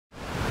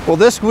Well,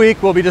 this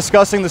week we'll be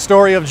discussing the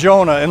story of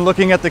Jonah and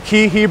looking at the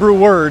key Hebrew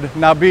word,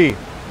 nabi.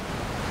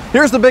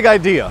 Here's the big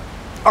idea.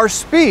 Our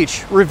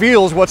speech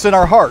reveals what's in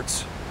our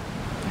hearts.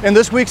 In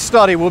this week's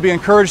study, we'll be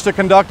encouraged to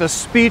conduct a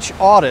speech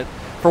audit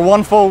for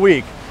one full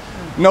week,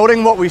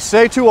 noting what we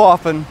say too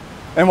often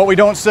and what we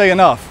don't say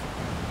enough.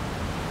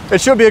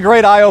 It should be a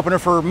great eye-opener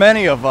for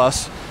many of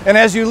us, and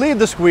as you lead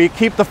this week,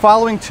 keep the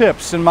following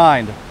tips in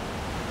mind.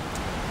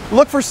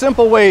 Look for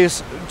simple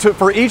ways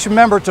for each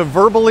member to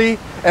verbally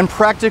and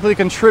practically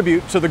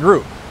contribute to the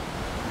group.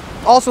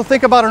 Also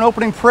think about an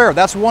opening prayer.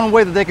 That's one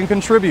way that they can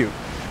contribute.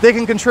 They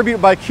can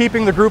contribute by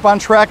keeping the group on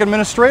track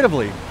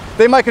administratively.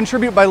 They might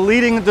contribute by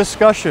leading a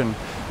discussion,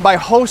 by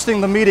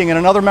hosting the meeting in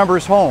another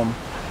member's home,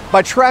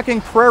 by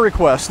tracking prayer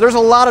requests. There's a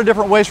lot of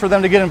different ways for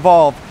them to get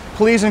involved.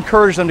 Please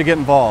encourage them to get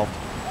involved.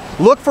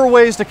 Look for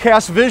ways to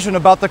cast vision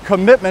about the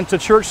commitment to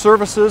church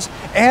services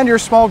and your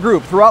small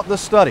group throughout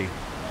this study.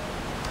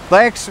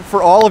 Thanks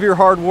for all of your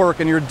hard work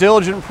and your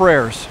diligent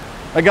prayers.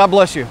 God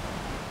bless you.